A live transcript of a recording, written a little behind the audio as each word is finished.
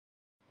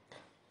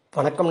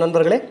வணக்கம்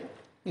நண்பர்களே,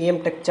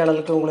 EMTECH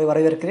சேனலுக்கு உங்களை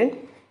வரவேற்கிறேன்.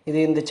 இது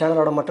இந்த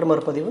சேனலோட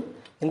மற்றொரு பதிவு.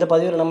 இந்த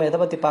பதிவில் நம்ம எதை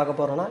பற்றி பார்க்க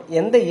போகிறோன்னா,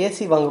 எந்த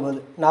ஏசி வாங்குவது,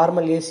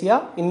 normal Asia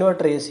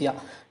inverter Asia,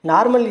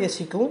 normal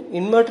ஏசிக்கும்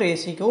inverter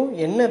ஏசிக்கும்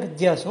என்ன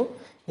வித்தியாசம்,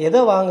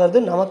 எதை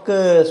வாங்குறது நமக்கு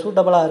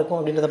சூட்டபுளாக இருக்கும்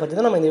அப்படின்றத பற்றி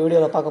தான் நம்ம இந்த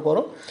வீடியோவில் பார்க்க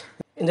போகிறோம்.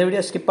 இந்த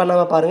வீடியோ ஸ்கிப்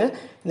பண்ணாமல் பாருங்கள்.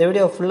 இந்த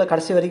வீடியோ ஃபுல்லாக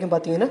கடைசி வரைக்கும்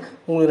பார்த்தீங்கன்னா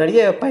உங்களுக்கு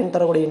நிறைய பயன்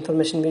தரக்கூடிய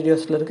இன்ஃபர்மேஷன்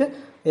வீடியோஸில் இருக்குது.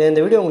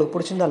 இந்த வீடியோ உங்களுக்கு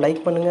பிடிச்சிருந்தா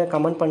லைக் பண்ணுங்கள்,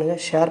 கமெண்ட் பண்ணுங்கள்,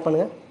 ஷேர்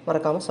பண்ணுங்கள்,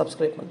 மறக்காமல்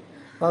சப்ஸ்கிரைப் பண்ணுங்கள்.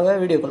 வாங்க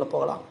வீடியோக்குள்ளே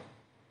போகலாம்.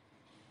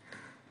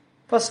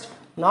 ஃபர்ஸ்ட்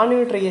நான்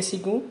இன்வெர்டர்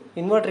ஏசிக்கும்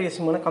இன்வெர்டர்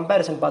ஏசிக்குமான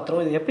கம்பேரிசன்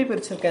பார்த்துருவோம். இது எப்படி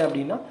பிரிச்சிருக்கேன்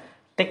அப்படின்னா,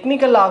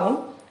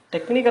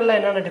 டெக்னிக்கலில்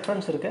என்னென்ன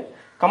டிஃப்ரென்ஸ் இருக்குது,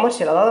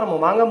 கமர்ஷியல் அதாவது நம்ம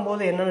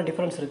வாங்கும்போது என்னென்ன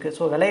டிஃப்ரென்ஸ் இருக்குது,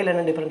 ஸோ விலையில்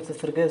என்ன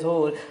டிஃப்ரென்சஸ் இருக்குது, ஸோ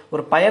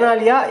ஒரு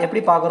பயனாளியாக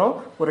எப்படி பார்க்குறோம்,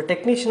 ஒரு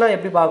டெக்னீஷியனாக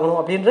எப்படி பார்க்கணும்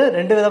அப்படின்ற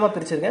ரெண்டு விதமாக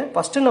பிரிச்சிருக்கேன்.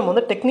 ஃபஸ்ட்டு நம்ம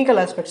வந்து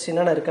டெக்னிக்கல் ஆஸ்பெக்ட்ஸ்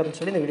என்னென்ன இருக்குது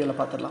அப்படின்னு சொல்லி இந்த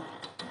வீடியோவில் பார்த்துடலாம்.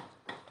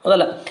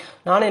 முதல்ல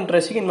நான் இன்வெர்டர்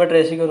ஏசிக்கு இன்வெர்டர்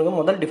ஏசிக்கு வந்து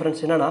முதல் டிஃப்ரென்ஸ்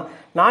என்னன்னா,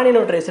 நான்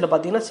இன்வெர்டர் ஏசியில்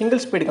பார்த்தீங்கன்னா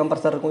சிங்கிள் ஸ்பீடு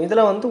கம்ப்ரஸர் இருக்கும்.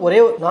 இதில் வந்து ஒரே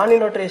நான்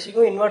இன்வெர்டர்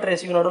ஏசிக்கும் இன்வெர்டர்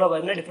ஏசிக்கும் நடுவில்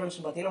என்ன டிஃப்ரென்ஸ்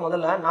பார்த்தீங்கன்னா,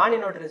 முதல்ல நான்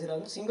இன்வெர்டர் ஏசியில்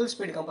வந்து சிங்கிள்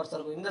ஸ்பீடு கம்ப்ரஸர்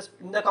இருக்கும்.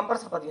 இந்த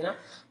கம்ப்ரஸர் பார்த்தீங்கன்னா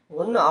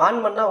ஒன்று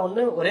ஆன்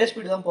பண்ணால் ஒரே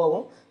ஸ்பீடு தான்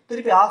போகும்,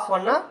 திருப்பி ஆஃப்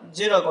பண்ணால்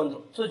ஜீரோக்கு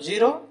வந்துடும். ஸோ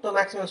 0 to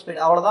மேக்ஸிமம்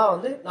ஸ்பீட் அவ்வளோதான்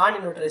வந்து நான்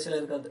இன்வெர்டர் ஏசியில்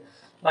இருக்கிறது.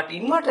 பட்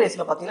இன்வெர்டர்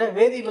ஏசியில் பார்த்தீங்கன்னா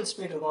வேரியபிள்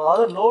ஸ்பீட் இருக்கும்.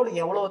 அதாவது லோடு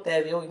எவ்வளோ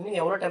தேவையோ, இன்னும்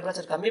எவ்வளோ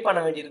டெம்பரேச்சர் கம்மி பண்ண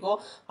வேண்டியிருக்கோ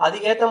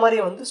அதுக்கேற்ற மாதிரி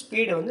வந்து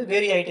ஸ்பீடு வந்து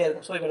வேரி ஆகிட்டே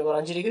இருக்கும். ஸோ இப்போ எனக்கு ஒரு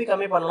 5 டிகிரி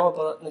கம்மி பண்ணணும்.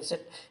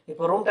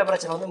 இப்போ ரூம்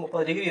டெம்பரேச்சர் வந்து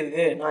 30 டிகிரி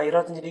இருக்குது, நான்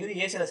 25 டிகிரி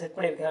ஏசியில் செட்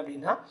பண்ணியிருக்கேன்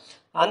அப்படின்னா,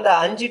 அந்த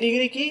 5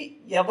 டிகிரிக்கு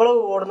எவ்வளோ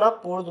ஓடுனா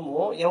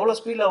போதுமோ, எவ்வளோ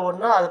ஸ்பீடில்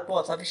ஓடுனா அது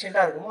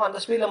சஃபிஷியண்ட்டாக இருக்குமோ அந்த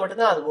ஸ்பீடில்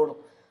மட்டும்தான் அது ஓடும்.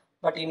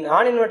 பட்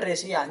நான் இன்வெர்டர்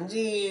ஏசி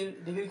 5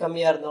 டிகிரி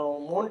கம்மியாக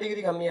இருந்தாலும் 3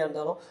 டிகிரி கம்மியாக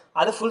இருந்தாலும்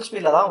அது ஃபுல்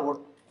ஸ்பீடில் தான்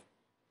ஓடும்.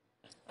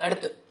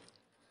 அடுத்து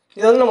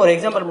இது வந்து நம்ம ஒரு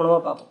எக்ஸாம்பிள்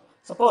மூலமாக பார்ப்போம்.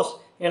 சப்போஸ்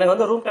எனக்கு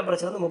வந்து ரூம்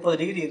டெம்பரேச்சர் வந்து 30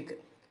 டிகிரி இருக்குது,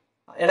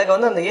 எனக்கு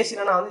வந்து அந்த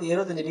ஏசியில் நான் வந்து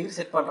 25 டிகிரி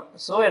செட் பண்ணுறேன்.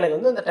 ஸோ எனக்கு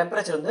வந்து அந்த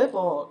டெம்பரேச்சர் வந்து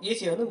இப்போது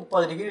ஏசி வந்து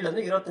 30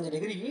 டிகிரிலேருந்து 25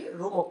 டிகிரிக்கு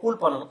ரூமை கூல்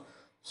பண்ணணும்.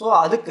 ஸோ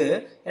அதுக்கு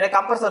எனக்கு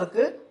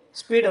கம்ப்ரஸருக்கு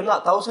ஸ்பீடு வந்து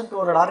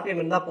 1200 RPM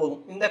இருந்தால்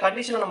போதும். இந்த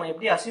கண்டிஷனை நம்ம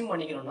எப்படி அசியூம்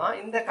பண்ணிக்கணும்னா,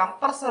 இந்த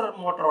கம்ப்ரஸர்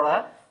மோட்டரோட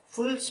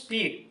ஃபுல்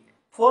ஸ்பீட்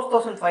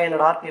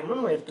 4500 RPMனு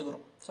நம்ம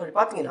எடுத்துக்கிறோம். ஸோ இப்படி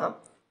பார்த்தீங்கன்னா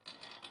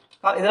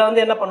இதில்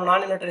வந்து என்ன பண்ணணும்,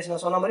 நான் இன்வெர்டர் ஏசி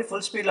நான் சொன்ன மாதிரி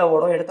ஃபுல் ஸ்பீடில்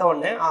ஓடும். எடுத்த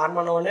உடனே ஆன்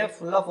பண்ண உடனே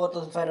ஃபுல்லாக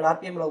 4500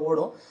 RPMல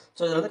ஓடும்.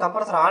 ஸோ இதில் வந்து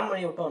கம்ப்ரஸர் ஆன்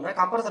பண்ணி விட்டோன்னா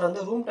கம்ப்ரஸர்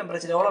வந்து ரூம்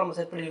டெம்பரேச்சர் எவ்வளோ நம்ம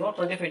செட் பண்ணியிருக்கோம்,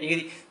 25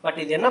 டிகிரி. பட்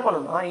இது என்ன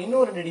பண்ணணும்னா,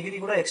 இன்னும் 2 டிகிரி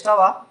கூட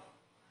எக்ஸ்ட்ராவாக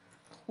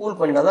கூல்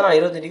பண்ணிடும். அதான் நான்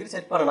 20 டிகிரி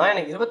செட் பண்ணேன்னா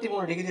எனக்கு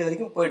 23 டிகிரி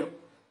வரைக்கும் போயிடும்.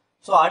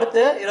 ஸோ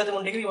அடுத்து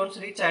 23 டிகிரி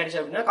ஒன்ஸ் ரீச்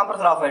ஆகிடுச்சு அப்படின்னா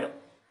கம்ப்ரஸர் ஆஃப் ஆகிடும்.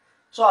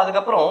 ஸோ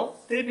அதுக்கப்புறம்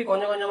திருப்பி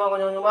கொஞ்சம்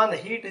கொஞ்சமாக அந்த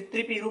ஹீட்டு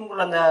திருப்பி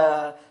ரூம்குள்ளே அந்த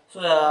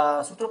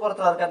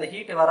சுற்றுப்புறத்தில் இருக்க அந்த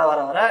ஹீட்டு வர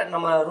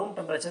நம்ம ரூம்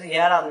டெம்பரேச்சர்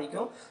ஏற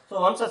ஆரம்பிக்கும். ஸோ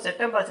ஒன்ஸ் செட்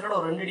டெம்பரேச்சரோட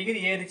ஒரு 2 டிகிரி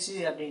ஏறிச்சு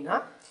அப்படின்னா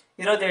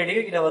 27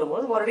 டிகிரி கிட்ட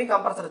வரும்போது மறுபடியும்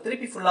கம்ப்ரஸர்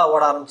திருப்பி ஃபுல்லாக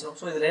ஓட ஆரம்பிச்சிடும்.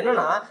 ஸோ இதில்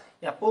என்னன்னா,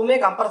 எப்போவுமே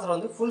கம்ப்ரஸர்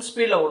வந்து ஃபுல்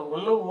ஸ்பீடில் ஓடும்,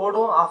 ஒன்று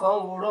ஓடும் ஆஃப்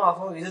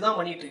ஆகும் இதுதான்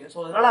பண்ணிட்டு இருக்கு. ஸோ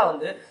அதனால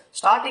வந்து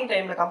ஸ்டார்டிங்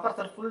டைமில்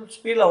கம்ப்ரஸர் ஃபுல்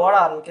ஸ்பீடில் ஓட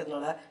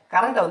ஆரம்பிக்கிறதுனால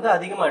கரண்ட்டை வந்து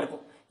அதிகமாக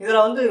எடுக்கும்.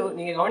 இதில் வந்து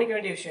நீங்கள் கவனிக்க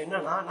வேண்டிய விஷயம்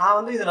என்னன்னா, நான்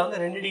வந்து இதில்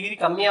வந்து 2 டிகிரி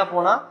கம்மியாக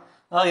போனால்,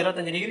 அதாவது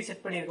 25 டிகிரி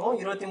செட் பண்ணியிருக்கோம்,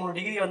 23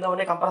 டிகிரி வந்த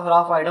உடனே கம்ப்ரஸர்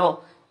ஆஃப் ஆகிடும்,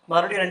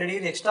 மறுபடியும் 2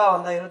 டிகிரி எக்ஸ்ட்ரா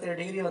வந்தால் 27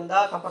 டிகிரி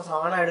வந்தால் கம்ப்ரஸர்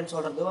ஆன் ஆகிடும்னு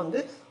சொல்கிறது வந்து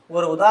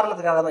ஒரு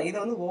உதாரணத்துக்காக தான். இதை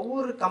வந்து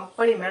ஒவ்வொரு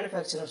கம்பெனி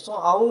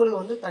மேனுஃபேக்சரர்ஸும்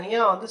அவங்களுக்கு வந்து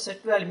தனியாக வந்து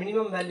செட் வேல்யூ,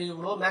 மினிமம் வேல்யூ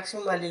இவ்வளோ,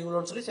 மேக்ஸிமம் வேல்யூ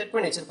இவ்வளோன்னு சொல்லி செட்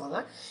பண்ணி வச்சுருப்பாங்க.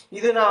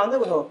 இது நான்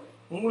வந்து கொஞ்சம்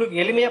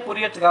உங்களுக்கு எளிமையாக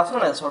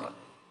புரியறதுக்காக நான் சொல்கிறேன்.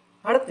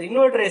 அடுத்து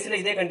இன்வெர்டர் ஏசியில்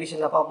இதே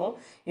கண்டிஷனில் பார்ப்போம்.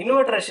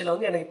 இன்வெர்டர் ஏசியில்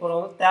வந்து எனக்கு இப்போ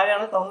வந்து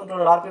தேவையான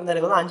 1200 RPM தான்,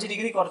 எனக்கு வந்து 5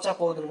 டிகிரி குறைச்சா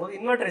போகுதுன்னு போது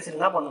இன்வெர்டர் ஏசியில்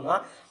என்ன பண்ணுன்னா,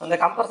 அந்த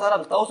கம்ப்ரஸர்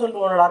அந்த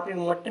 1200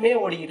 RPM மட்டுமே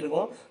ஓடிக்கிட்டு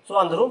இருக்கும். ஸோ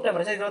அந்த ரூம்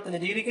டெம்பரேச்சர்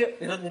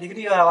 25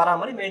 டிகிரி வரா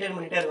மாதிரி மெயின்டைன்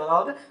பண்ணிகிட்டே இருக்கும்.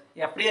 அதாவது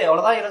அப்படியே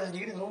எவ்வளோதான் 25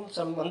 டிகிரி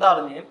ரூம்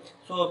வந்தாலுமே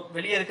ஸோ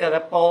வெளியே இருக்க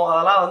வெப்பம்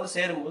அதெல்லாம் வந்து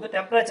சேரும்போது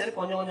டெம்பரேச்சர்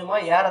கொஞ்சம் கொஞ்சமாக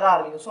ஏறதான்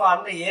ஆரம்பிக்கும். ஸோ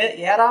அந்த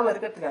ஏறாமல்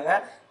இருக்கிறதுக்காக,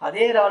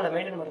 அதே லெவலில்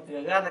மெயின்டைன்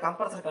பண்ணுறதுக்காக அந்த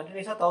கம்ப்ரஸர்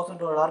கண்டினியூஸாக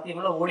 1200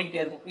 RPMல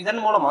ஓடிக்கிட்டே இருக்கும்.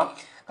 இதன் மூலமாக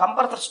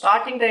கம்ப்ரஸர்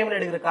ஸ்டார்டிங் டைமில்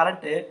எடுக்கிற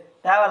கரண்ட்டு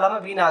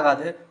தேவையில்லாமல்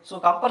வீணாகாது. ஸோ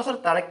கம்ப்ரஸர்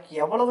தனக்கு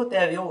எவ்வளவு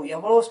தேவையோ,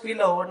 எவ்வளோ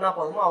ஸ்பீடில் ஓடினா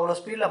போதுமோ அவ்வளோ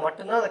ஸ்பீடில்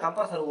மட்டும்தான் அந்த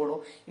கம்ப்ரஸர்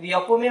ஓடும். இது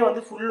எப்போவுமே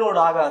வந்து ஃபுல்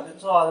லோடு ஆகாது.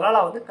 ஸோ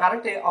அதனால் வந்து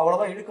கரண்ட்டு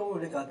அவ்வளோவா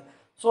இழுக்காது.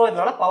 ஸோ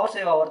இதனால் பவர்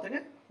சேவ்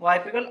ஆகிறதுக்கு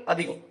வாய்ப்புகள்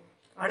அதிகம்.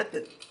 அடுத்து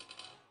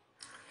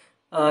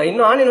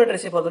இன்னும் நான் இன்வெர்டர்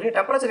ஏசியை பொறுத்த வரைக்கும்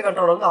டெம்பரேச்சர்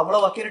கண்ட்ரோல் வந்து அவ்வளோ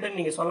அக்யூரேட்டுன்னு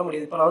நீங்கள் சொல்ல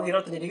முடியாது. இப்போ நான் வந்து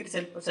 25 டிகிரி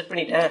செட்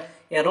பண்ணிட்டேன்,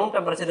 என் ரூம்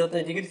டெம்பரேச்சர்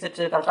 25 டிகிரி செட்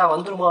கரெக்டாக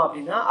வந்துருமா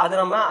அப்படின்னா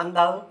அது நம்ம அந்த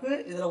அளவுக்கு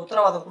இதில்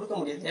உத்தரவாதம் கொடுக்க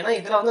முடியாது. ஏன்னா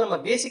இதில் வந்து நம்ம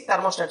பேசிக்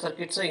தெர்மோஸ்டாட்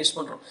சர்க்யூட்ஸை யூஸ்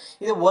பண்ணுறோம்.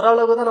 இது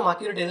ஓரளவு தான் நம்ம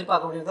அக்யூரேட்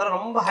எதிர்பார்க்க முடியாது,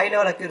 ரொம்ப ஹை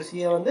லெவல்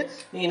அக்யூரசியை வந்து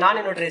நீங்கள்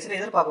நான் இன்வெர்டர் ஏசியில்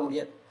எதிர்பார்க்க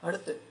முடியாது.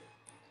 அடுத்து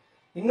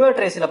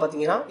இன்வெர்டர் ஏசியில்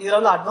பார்த்தீங்கன்னா இதில்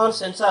வந்து அட்வான்ஸ்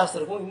சென்சார்ஸ்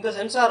இருக்கும். இந்த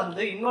சென்சார்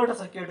வந்து இன்வெர்டர்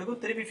சர்க்யூட்டுக்கு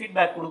திருப்பி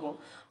ஃபீட்பேக் கொடுக்கும்.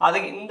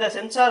 அதுக்கு இந்த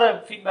சென்சாரை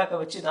ஃபீட்பேக்கை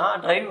வச்சு தான்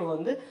டிரைவ்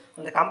வந்து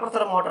அந்த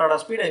கம்ப்ரஸர் மோட்டரோட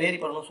ஸ்பீடை வேரி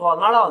பண்ணணும். ஸோ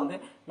அதனால் வந்து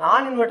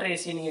நான் இன்வெர்டர்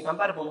ஏசி நீங்கள்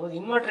கம்பேர் பண்ணும்போது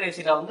இன்வெர்டர்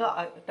ஏசியில் வந்து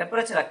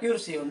டெம்பரேச்சர்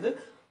அக்யூரசி வந்து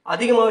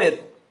அதிகமாகவே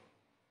இருக்கும்.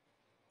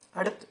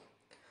 அடுத்து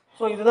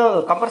ஸோ இதுதான்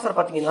கம்ப்ரஸர்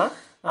பார்த்தீங்கன்னா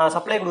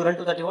சப்ளை கொடுக்குறேன்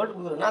 230 வோல்ட்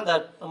கொடுக்குறேன்னா அந்த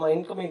நம்ம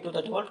இன்கமிங்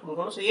 230 வோல்ட்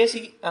கொடுக்கணும். ஸோ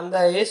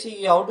ஏசி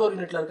அவுட்டோர்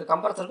யூனிட்டில் இருக்க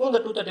கம்ப்ரஸருக்கும்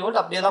இந்த 230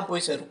 வோல்ட் அப்படியே தான்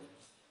போய் சேரும்.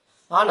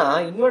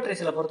 ஆனால் இன்வெர்டர்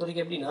ஏசியில் பொறுத்த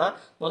வரைக்கும் எப்படின்னா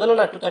முதல்ல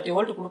நான் 230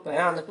 வோல்ட்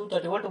கொடுப்பேன். அந்த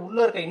 230 வோல்ட்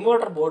உள்ளே இருக்க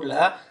இன்வெர்டர் போர்டில்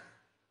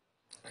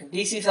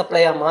டிசி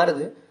சப்ளையாக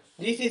மாறுது.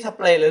 டிசி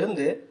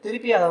சப்ளைலேருந்து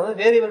திருப்பி அதை வந்து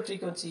வேரியபிள்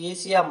ஃப்ரீக்வன்சி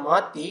ஏசியாக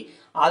மாற்றி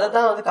அதை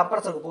தான் வந்து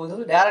கம்ப்ரஸருக்கு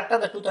போகுது. டேரெக்டாக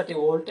அந்த 230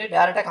 வோல்ட்டு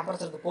டேரெக்டாக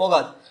கம்ப்ரஸருக்கு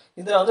போகாது.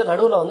 இதில் வந்து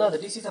நடுவில் வந்து அந்த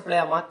டிசி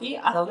சப்ளையாக மாற்றி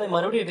அதை வந்து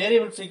மறுபடியும்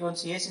வேரியபிள்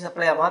ஃப்ரீக்வன்சி ஏசி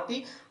சப்ளையாக மாற்றி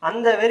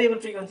அந்த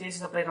வேரியபிள் ஃப்ரீக்வன்சி ஏசி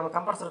சப்ளை நம்ம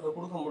கம்ப்ரஸருக்கு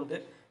கொடுக்கும்பொழுது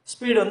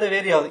ஸ்பீடு வந்து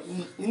வேரி ஆகுது.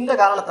 இந்த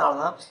காரணத்தினால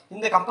தான்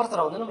இந்த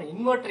கம்ப்ரஸரை வந்து நம்ம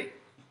இன்வெர்டர்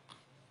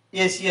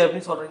ஏசி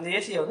அப்படின்னு சொல்கிறோம். இந்த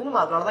ஏசியை வந்து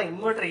நம்ம அதனால தான்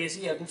இன்வெர்டர்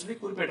ஏசி அப்படின்னு சொல்லி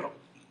குறிப்பிடுறோம்.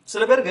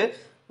 சில பேருக்கு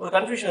ஒரு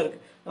கன்ஃபியூஷன்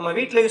இருக்குது. நம்ம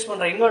வீட்டில் யூஸ்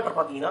பண்ணுற இன்வெர்டர்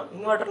பார்த்தீங்கன்னா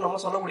இன்வெர்டர் நம்ம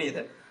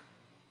சொல்லக்கூடியது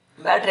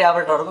பேட்டரி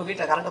ஆப்ரேட்டர் இருக்கும்.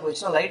 வீட்டில் கரண்ட்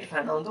போயிடுச்சுன்னா லைட்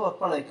ஃபேனை வந்து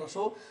ஒர்க் பண்ண வைக்கும்.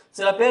 ஸோ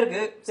சில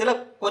பேருக்கு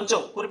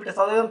கொஞ்சம் குறிப்பிட்ட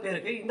சதவீதம்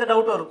பேருக்கு இந்த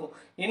டவுட்டும் இருக்கும்.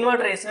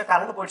 இன்வெர்டர் ஏசினா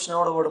கரண்ட் போயிடுச்சுன்னா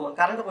ஓடுமா,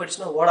 கரண்ட்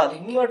போயிடுச்சுன்னா ஓடாது.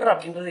 இன்வெர்டர்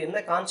அப்படின்றது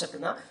என்ன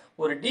கான்செப்ட்னா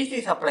ஒரு டிசி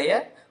சப்ளையை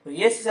ஒரு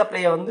ஏசி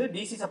சப்ளையை வந்து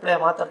டிசி சப்ளையை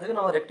மாற்றுறதுக்கு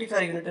நம்ம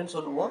ரெக்டிஃபயர் யூனிட்னு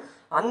சொல்லுவோம்.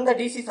 அந்த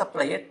டிசி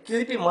சப்ளையை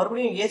திருப்பி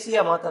மறுபடியும்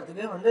ஏசியாக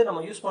மாற்றுறதுக்கு வந்து நம்ம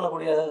யூஸ்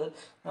பண்ணக்கூடிய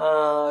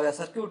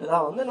சர்க்கியூட்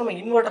தான் வந்து நம்ம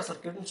இன்வெர்டர்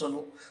சர்க்கியூட்னு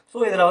சொல்லுவோம். ஸோ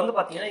இதில் வந்து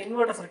பார்த்தீங்கன்னா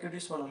இன்வெர்டர் சர்க்கியூட்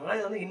யூஸ் பண்ணுறதுனால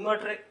இது வந்து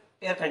இன்வெர்டர்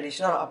ஏர்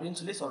கண்டிஷனர் அப்படின்னு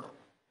சொல்லி சொல்கிறோம்.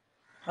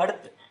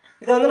 அடுத்து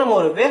இதை வந்து நம்ம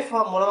ஒரு வேவ்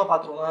ஃபார்ம் மூலமாக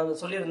பார்த்துருவோம்.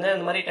 நான் சொல்லியிருந்தேன்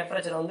இந்த மாதிரி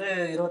டெம்பரேச்சர் வந்து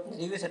 25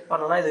 டிகிரி செட்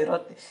பண்ணோன்னா இது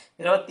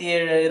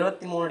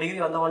 23 டிகிரி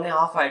வந்த உடனே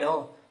ஆஃப்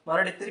ஆகிடும்.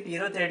 மறுபடியும் திருப்பி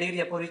 27 டிகிரி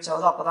எப்போ ரீச்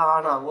ஆகுதோ அப்போ தான்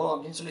ஆன் ஆகும்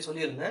அப்படின்னு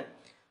சொல்லியிருந்தேன்.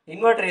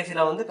 இன்வெர்டர்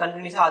ஏசியில் வந்து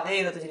கண்டினியூஸாக அதே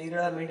 25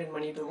 டிகிரியில் மெயின்டைன்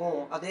பண்ணிட்டு இருக்கும்.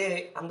 அதே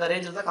அந்த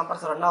ரேஞ்சில் தான்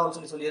கம்ப்ரஸர் ரன்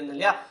ஆகும்னு சொல்லியிருந்தேன்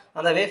இல்லையா.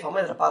 அந்த வேவ்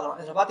ஃபார்மை இதில் பார்க்கலாம்.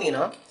 இதில்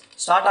பார்த்தீங்கன்னா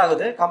ஸ்டார்ட்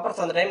ஆகுது,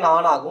 கம்ப்ரஸர் அந்த டைமில்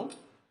ஆன் ஆகும்.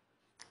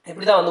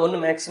 இப்படி தான் வந்து ஒன்று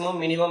மேக்ஸிமம்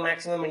மினிமம்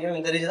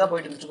இந்த ரேஞ்சு தான்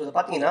போயிட்டு இருக்குது.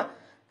 பார்த்தீங்கன்னா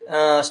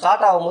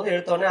ஸ்டார்ட் ஆகும்போது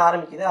எடுத்தோடனே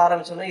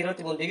ஆரம்பிச்சோடனே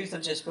 23 டிகிரி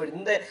செல்சியஸ்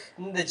போயிடுது.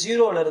 இந்த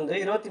ஜீரோலேருந்து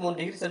 23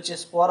 டிகிரி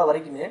செல்சியஸ் போகிற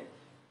வரைக்குமே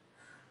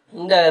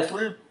இந்த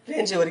ஃபுல்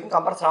ரேஞ்சு வரைக்கும்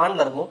கம்ப்ரஸர்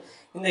ஆனில் இருக்கும்.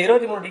 இந்த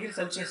 23 டிகிரி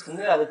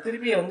செல்சியஸ்லேருந்து அது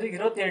திருப்பி வந்து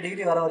 27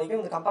 டிகிரி வர வரைக்கும்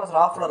இந்த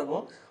கம்ப்ரஸர் ஆஃபில்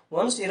இருக்கும்.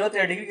 ஒன்ஸ்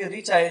 27 டிகிரிக்கு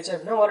ரீச் ஆகிடுச்சு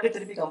அப்படின்னா மறுபடியும்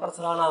திருப்பி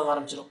கம்ப்ரஸர் ஆன் ஆக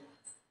ஆரம்பிச்சிடும்.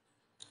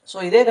 ஸோ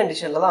இதே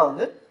கண்டிஷனில் தான்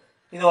வந்து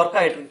இது ஒர்க்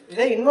ஆகிட்டு இருக்கு.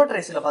 இதே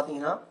இன்வெர்டர் ஏசியில்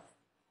பார்த்தீங்கன்னா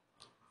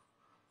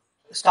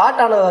ஸ்டார்ட்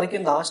ஆனது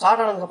வரைக்கும் தான்.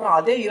 ஸ்டார்ட் ஆனதுக்கப்புறம்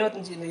அதே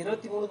 25 இந்த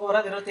 23க்கு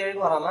வராது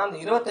 27க்கு வராமல் அந்த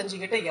 25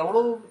 கிட்ட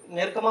எவ்வளோ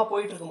நெருக்கமாக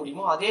போயிட்டு இருக்க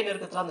முடியுமோ அதே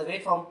நெருக்கத்தில் அந்த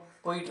வேவ் ஃபார்ம்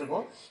போயிட்டு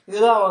இருக்கும்.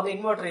 இதுதான் வந்து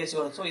இன்வெர்டர் ஏசி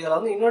வரும். ஸோ இதில்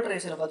வந்து இன்வெர்டர்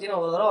ஏசியில்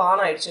பார்த்தீங்கன்னா ஒரு தடவை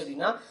ஆன் ஆயிடுச்சு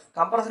அப்படின்னா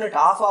கம்ப்ரஸர் ரேட்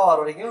ஆஃப் ஆகிற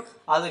வரைக்கும்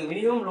அது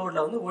மினிமம்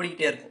லோடில் வந்து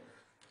ஓடிக்கிட்டே இருக்கும்.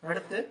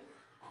 அடுத்து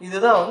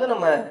இதுதான் வந்து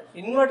நம்ம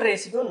இன்வெர்டர்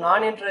ஏசிக்கும்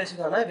நான் இன்வெர்டர்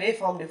ஏசிக்கான வேவ்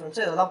ஃபார்ம்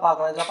டிஃப்ரென்ஸ் இதில் தான்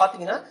பார்க்கலாம். இதில்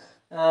பார்த்தீங்கன்னா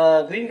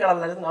க்ரீன்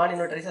கலரில் இருக்குது நான்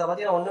இன்வெர்டர் ஏசி. அதை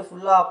பார்த்தீங்கன்னா ஒன்று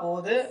ஃபுல்லாக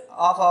போகுது,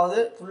 ஆஃப் ஆகுது,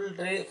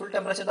 ஃபுல்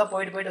டெம்பரேச்சர் தான்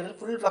போயிட்டு வந்து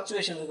ஃபுல்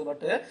ஃப்ளக்சுவேஷன் இருக்குது.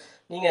 பட்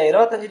நீங்கள்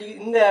 25 டிகிரி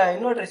இந்த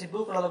இன்வெர்டர் ஏசி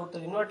ப்ளூ கலரில்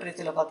கொடுத்த இன்வெர்டர்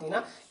ஏசியில்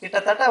பார்த்தீங்கன்னா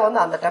கிட்டத்தட்ட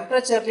வந்து அந்த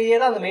டெம்பரேச்சர்லேயே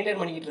தான் அந்த மெயின்டைன்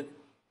பண்ணிக்கிட்டு இருக்கு.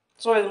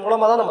 ஸோ இது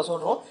மூலமாக தான் நம்ம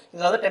சொல்கிறோம்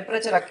இதில் வந்து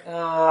டெம்பரேச்சர்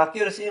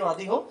அக்யூரஸியும்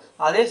அதிகம்.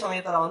 அதே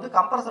சமயத்தில் வந்து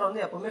கம்ப்ரஸர்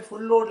வந்து எப்போவுமே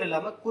ஃபுல் லோடில்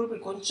இல்லாமல்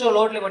குறிப்பிட்ட கொஞ்சம்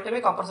லோடில் மட்டுமே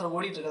கம்ப்ரஸர்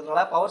ஓடிட்டு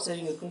இருக்கிறதுனால பவர்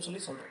சேவிங் இருக்குன்னு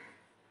சொல்கிறோம்.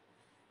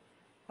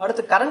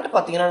 அடுத்து கரண்ட்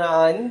பார்த்தீங்கன்னா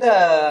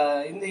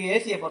இந்த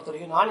ஏசியை பொறுத்த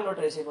வரைக்கும் நான்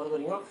இன்வெர்டர் ஏசியை பொறுத்த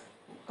வரைக்கும்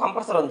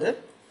கம்ப்ரஸர் வந்து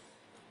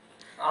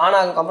ஆன்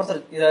ஆகும். கம்ப்ரஸர்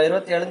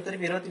 27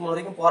 திருப்பி 23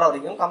 வரைக்கும் போகிற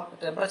வரைக்கும்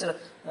டெம்பரேச்சர்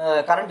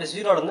கரண்ட்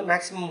ஜீரோலேருந்து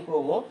மேக்ஸிமம்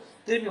போகும்.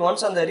 திருப்பி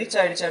ஒன்ஸ் அந்த ரீச்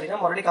ஆகிடுச்சு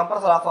அப்படின்னா மறுபடியும்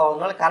கம்ப்ரஸர் ஆஃப்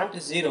ஆகுதுனால கரண்ட்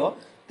ஜீரோ.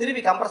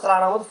 திருப்பி கம்ப்ரஸர்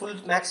ஆனாலும் ஃபுல்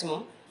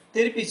மேக்ஸிமம்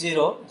திருப்பி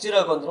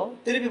ஜீரோக்கு வந்துடும்.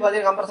 திருப்பி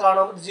பார்த்தீங்கன்னா கம்ப்ரஸர்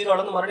ஆனாலும்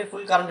ஜீரோலேருந்து மறுபடியும்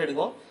ஃபுல் கரண்ட்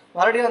எடுக்கும்.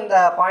 மறுபடியும் அந்த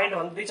பாயிண்ட்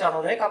வந்து ரீச்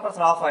ஆனோடனே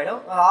கம்ப்ரஸர் ஆஃப்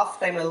ஆகிடும். ஆஃப்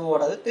டைம் எதுவும்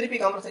ஓடாது. திருப்பி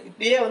கம்ப்ரஸர்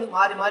இப்படியே வந்து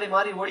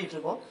மாறி ஓடிட்டு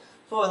இருக்கும்.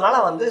 ஸோ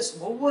அதனால் வந்து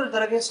ஒவ்வொரு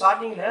தடவையும்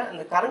ஸ்டார்டிங்கில்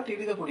அந்த கரண்ட்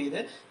இழுக்கக்கூடியது.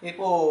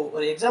 இப்போது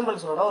ஒரு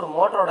எக்ஸாம்பிள் சொல்லணும்னா ஒரு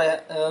மோட்டரோட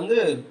வந்து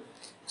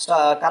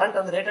கரண்ட்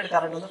வந்து ரேட்டட்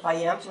கரண்ட் வந்து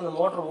 5 amps அந்த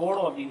மோட்டர்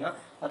ஓடும் அப்படின்னா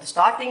அது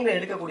ஸ்டார்டிங்கில்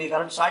எடுக்கக்கூடிய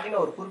கரண்ட்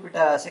ஸ்டார்டிங்கில் ஒரு குறிப்பிட்ட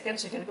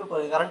செகண்ட்ஸுக்கு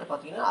எடுக்கக்கூடிய கரண்ட்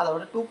பார்த்தீங்கன்னா அதை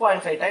விட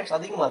 2.5 times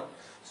அதிகமாக இருக்கும்.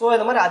 ஸோ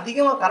இந்த மாதிரி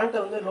அதிகமாக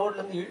கரண்ட்டை வந்து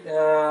லோட்லேருந்து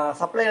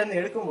சப்ளைலேருந்து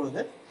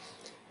எடுக்கும்பொழுது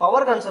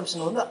பவர்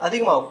கன்சம்ஷன் வந்து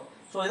அதிகமாகும்.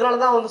 ஸோ இதனால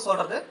தான் வந்து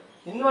சொல்கிறது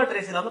இன்வெர்டர்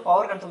ஏசியில் வந்து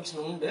பவர்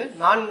கன்சம்ஷன் உண்டு,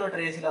 நான்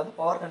இன்வெர்டர் ஏசியில் வந்து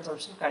பவர்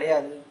கன்சம்ஷன்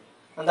கிடையாது,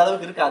 அந்த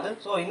அளவுக்கு இருக்காது.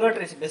 ஸோ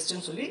இன்வெர்டர் ஏசி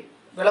பெஸ்ட்டுன்னு சொல்லி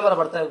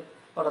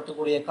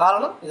விளம்பரப்படுத்தக்கூடிய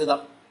காரணம்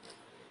இதுதான்.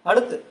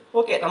 அடுத்து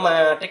ஓகே நம்ம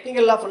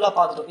டெக்னிக்கலாக ஃபுல்லாக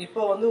பார்த்துட்டோம்.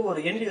 இப்போ வந்து ஒரு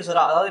எண்ட்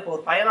யூஸராக அதாவது இப்போ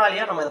ஒரு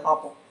பயனாளியாக நம்ம இதை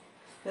பார்ப்போம்.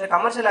 இதில்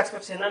கமர்ஷியல்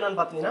ஆஸ்பெக்ட்ஸ் என்னென்னு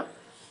பார்த்தீங்கன்னா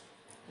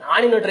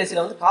நான் இன்வெர்டர்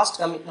ஏசியில் வந்து காஸ்ட்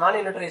கம்மி. நான்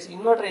இன்வெர்டர்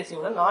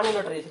ஏசியோட நான்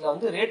இன்வெர்டர் ஏசியில்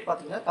வந்து ரேட்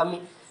பார்த்தீங்கன்னா கம்மி.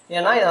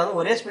 ஏன்னா இதை வந்து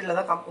ஒரே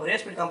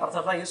ஸ்பீட்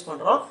கம்ப்ரஸர் தான் யூஸ்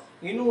பண்ணுறோம்.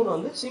 இன்னொன்று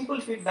வந்து சிம்பிள்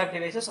ஃபீட்பேக்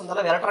டிவைசஸ்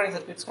அந்தளவு எலக்ட்ரானிக்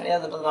சர்க்யூட்ஸ்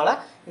கிடையாதுன்றதுனால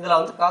இதில்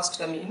வந்து காஸ்ட்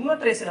கம்மி.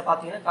 இன்வெர்டர் ஏசியில்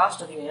பார்த்தீங்கன்னா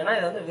காஸ்ட் அதிகம். ஏன்னா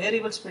இது வந்து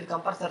வேரியபிள் ஸ்பீட்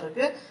கம்ப்ரஸர்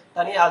இருக்குது,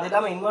 தனியாக அது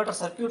இல்லாமல் இன்வெர்டர்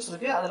சர்க்யூட்ஸ்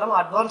இருக்குது, அது இல்லாமல்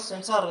அட்வான்ஸ்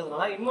சென்சார்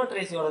இருக்கிறதுனால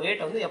இன்வெர்டர் ஏசியோட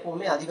ரேட் வந்து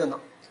எப்போவுமே அதிகம்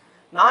தான்.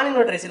 நான்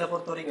இன்வெர்டர் ஏசியில்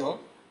பொறுத்த வரைக்கும்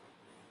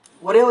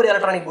ஒரே ஒரு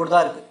எலக்ட்ரானிக் போர்டு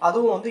தான் இருக்குது,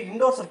 அதுவும் வந்து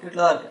இண்டோர்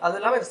சர்க்யூட்டில் தான் இருக்குது. அது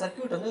இல்லாமல் இந்த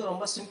சர்க்யூட் வந்து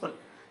ரொம்ப சிம்பிள்.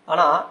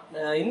 ஆனால்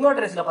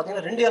இன்வெர்டர் ஏசியில்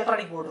பார்த்தீங்கன்னா 2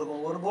 எலக்ட்ரானிக் போர்டு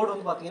இருக்கும். ஒரு போர்டு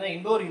வந்து பார்த்தீங்கன்னா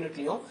இண்டோர்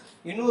யூனிட்லையும்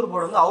இன்னொரு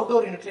போர்டு வந்து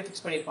அவுட்டோர் யூனிட்லையும்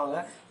ஃபிக்ஸ் பண்ணியிருப்பாங்க.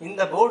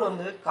 இந்த போர்டு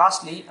வந்து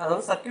காஸ்ட்லி, அது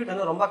வந்து சர்க்யூட்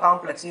வந்து ரொம்ப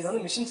காம்ப்ளெக்ஸ். இது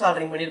வந்து மிஷின்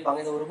சால்டரிங் பண்ணியிருப்பாங்க.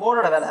 இந்த ஒரு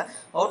போர்டோட விலை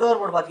அவுட்டோர்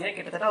போர்டு பார்த்தீங்கன்னா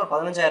கிட்டத்தட்ட ஒரு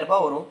 15,000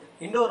 ரூபாய் வரும்,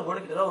 இண்டோர்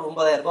போர்டு கிட்டத்தட்ட ஒரு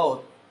 9,000 ரூபாய்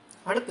வரும்.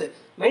 அடுத்து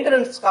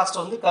மெயின்டெனன்ஸ்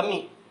காஸ்ட் வந்து கம்மி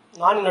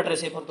நான் இன்வெர்டர்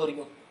ஏசியை பொறுத்த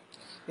வரைக்கும்.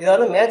 இதில்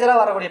வந்து மேஜராக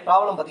வரக்கூடிய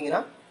ப்ராப்ளம்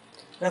பார்த்தீங்கன்னா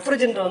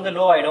ரெஃப்ரிஜரேட்டர் வந்து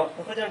லோ ஆகிடும்.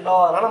 ரெஃப்ரிஜரேட்டர் லோ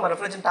ஆகிறதுனால நம்ம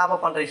ரெஃப்ரிஜரேட்டர் டாப்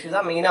அப் பண்ணுற இஷ்யூ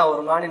தான் மெயினாக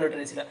ஒரு நான்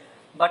இன்வெர்டர் ஏசியில்.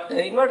 பட்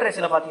இன்வெர்டர்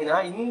ஏசியில் பார்த்தீங்கன்னா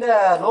இந்த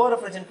லோ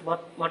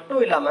ரெஃப்ரிஜரேட்டர்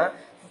மட்டும் இல்லாமல்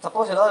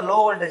சப்போஸ் ஏதாவது லோ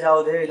வோல்டேஜ்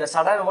ஆகுது, இல்லை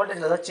சடன்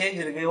வோல்டேஜில் ஏதாவது சேஞ்ச்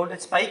இருக்குது,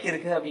 வோல்டேஜ் ஸ்பைக்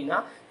இருக்குது அப்படின்னா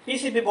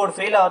பிசிபி போர்டு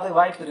ஃபெயில் ஆகிறதுக்கு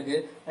வாய்ப்பு இருக்குது.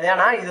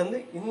 ஏன்னா இது வந்து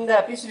இந்த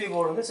பிசிபி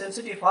போர்டு வந்து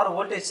சென்சிட்டிவ் ஃபார்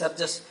வோல்டேஜ்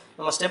சர்ஜஸ்.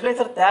 நம்ம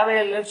ஸ்டெபிலைசர்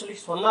தேவையில்லைன்னு சொல்லி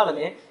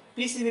சொன்னாலுமே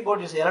PCB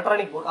board use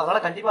electronic board,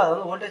 அதனால் கண்டிப்பாக அது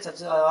வந்து வோல்டேஜ்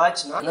சர்ஜ்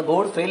ஆச்சுன்னா அந்த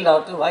போர்டு ஃபெயில்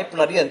ஆகிறதுக்கு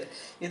வாய்ப்பு நிறைய இருக்குது.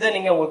 இதை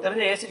நீங்கள் உங்களுக்கு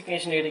தெரிஞ்ச ஏசி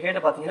டெக்னீஷியன்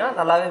கேட்டு பார்த்தீங்கன்னா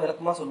நல்லாவே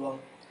விளக்கமாக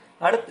சொல்லுவாங்க.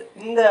 அடுத்து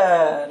இந்த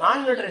நான்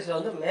இன்வெர்டர் ஏசியில்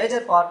வந்து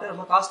மேஜர் பார்ட்டு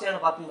ரொம்ப காஸ்ட்லியான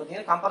பார்ட்டுன்னு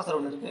பார்த்தீங்கன்னா கம்ப்ரஸர்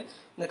ஒன்று இருக்குது.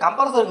 இந்த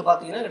கம்ப்ரஸருக்கு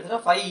பார்த்தீங்கன்னா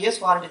கிட்டத்தட்ட 5 years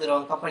வாரண்டி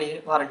தருவாங்க, கம்பெனி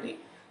வாரண்டி.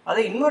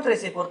 அதே இன்வெர்டர்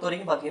ஏசியை பொறுத்த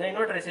வரைக்கும் பார்த்தீங்கன்னா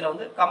இன்வெர்டர் ஏசியில்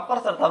வந்து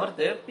கம்ப்ரஸர்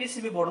தவிர்த்து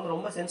பிசிபி போர்டு வந்து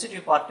ரொம்ப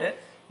சென்சிட்டிவ் பார்ட்டு.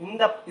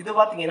 இந்த இது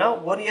பார்த்தீங்கன்னா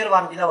 1 year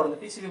வாரண்டி தான் வரும்.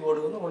 இந்த பிசிபி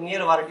போர்டு வந்து 1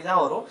 year வாரண்டி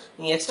தான் வரும்.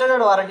 நீங்கள்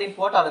எக்ஸ்டெண்டட் வாரண்டின்னு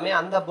போட்டாலுமே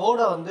அந்த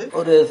போர்டை வந்து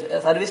ஒரு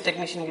சர்வீஸ்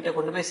டெக்னீஷியன் கிட்ட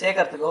கொண்டு போய்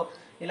சேர்க்கறதுக்கோ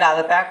இல்லை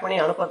அதை பேக் பண்ணி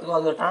அனுப்புறதுக்கோ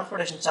அது ஒரு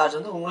டிரான்ஸ்போர்ட்டேஷன் சார்ஜ்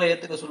வந்து உங்களை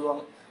ஏற்றுக்க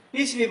சொல்லுவாங்க.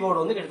 பிசிபி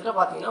போர்டு வந்து கிட்டத்தட்ட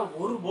பார்த்தீங்கன்னா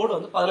ஒரு போர்டு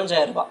வந்து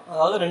 15,000 ரூபாய்.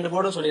 அதாவது 2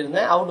 போர்டு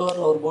சொல்லியிருந்தேன்.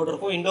 அவுட்டோரில் ஒரு போர்டு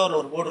இருக்கும், இண்டோரில்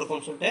ஒரு போர்டு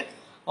இருக்கும்னு சொல்லிட்டு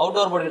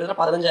அவுட்டோர் போர்டு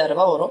கிட்டத்தட்ட 15,000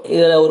 ரூபாய் வரும்.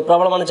 இதில் ஒரு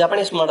பிரபலமான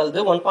Japanese model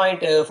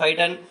 1.5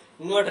 ton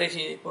inverter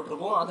AC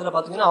போட்டிருக்கும். அதில்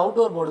பார்த்தீங்கன்னா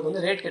அவுட்டோர் போர்டுக்கு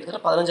வந்து ரேட்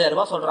கிட்டத்தட்ட 15,000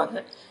 ரூபாய்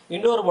சொல்கிறாங்க.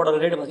 இண்டோர்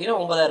போர்டோட ரேட் பார்த்தீங்கன்னா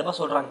 9,000 ரூபாய்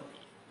சொல்கிறாங்க.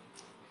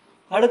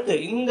 அடுத்து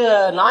இந்த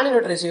நான்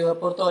இன்வெர்டர் ஏசியை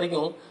பொறுத்த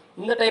வரைக்கும்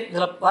இந்த டைப்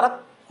இதில்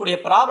வரக்கூடிய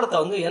ப்ராப்ளத்தை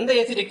வந்து எந்த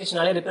ஏசி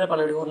டெக்னீஷியனாலே ரிப்பேர்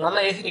பண்ண முடியும். ஒரு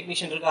நல்ல ஏசி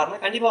டெக்னீஷியன்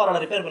இருக்காருன்னா கண்டிப்பாக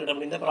அவரால் ரிப்பேர் பண்ணிட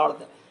முடியும் இந்த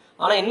ப்ராப்ளத்தை.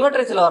 ஆனால்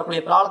இன்வெர்டர் ஏசியில்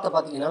வரக்கூடிய ப்ராப்ளத்தை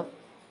பார்த்தீங்கன்னா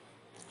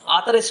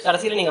ஆத்தரைஸ்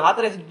கடைசியில் நீங்கள்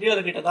ஆத்தரைஸ்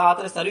டீலர் கிட்ட தான்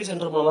ஆத்தரைஸ் சர்வீஸ்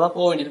சென்டர் மூலமாக தான்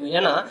போக வேண்டியிருக்கும்.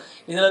 ஏன்னா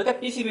இதில் இருக்க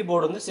பிசிபி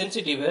போர்டு வந்து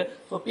sensitive.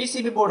 So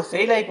PCB board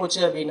fail ஆகி போச்சு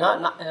அப்படின்னா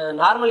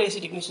நார்மல் ஏசி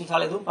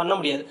டெக்னீஷியன்ஸால் எதுவும் பண்ண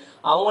முடியாது.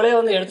 அவங்களே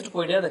வந்து எடுத்துகிட்டு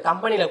போயிட்டு அந்த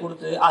கம்பெனியில்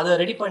கொடுத்து அதை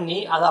ரெடி பண்ணி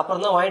அதை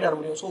அப்புறம் தான் வாங்கிட்டு வர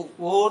முடியும். ஸோ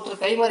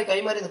ஒவ்வொருத்தர் கை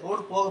மாறி இந்த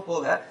போர்டு போக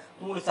போக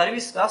உங்களுக்கு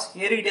சர்வீஸ் காஸ்ட்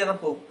ஏறிக்கிட்டே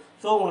தான் போகும்.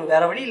 ஸோ உங்களுக்கு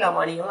வேறு வழி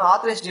இல்லாமல் நீங்கள் வந்து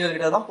ஆத்தரைஸ் டீலர்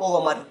கிட்ட தான்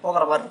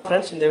போகிற மாதிரி.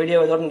 ஃப்ரெண்ட்ஸ், இந்த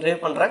வீடியோ இதோட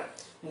நிறைவு பண்ணுறேன்.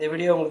 இந்த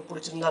வீடியோ உங்களுக்கு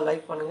பிடிச்சிருந்தா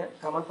லைக் பண்ணுங்கள்,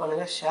 கமெண்ட்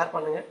பண்ணுங்கள், ஷேர்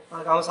பண்ணுங்கள்,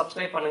 மறக்காமல்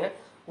சப்ஸ்கிரைப் பண்ணுங்கள்.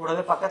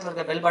 கூடவே பக்கத்தில்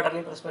இருக்க பெல்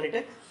பட்டனையும் ப்ரெஸ் பண்ணிவிட்டு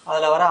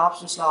அதில் வர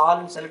ஆப்ஷன்ஸில்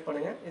ஆல்னு செலக்ட்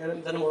பண்ணுங்கள்.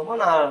 இதன் மூலமாக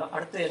நான்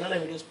அடுத்து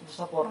என்னென்ன வீடியோஸ்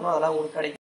புதுசாக போடுறேனோ அதெல்லாம் உங்களுக்கு கிடைக்கும்.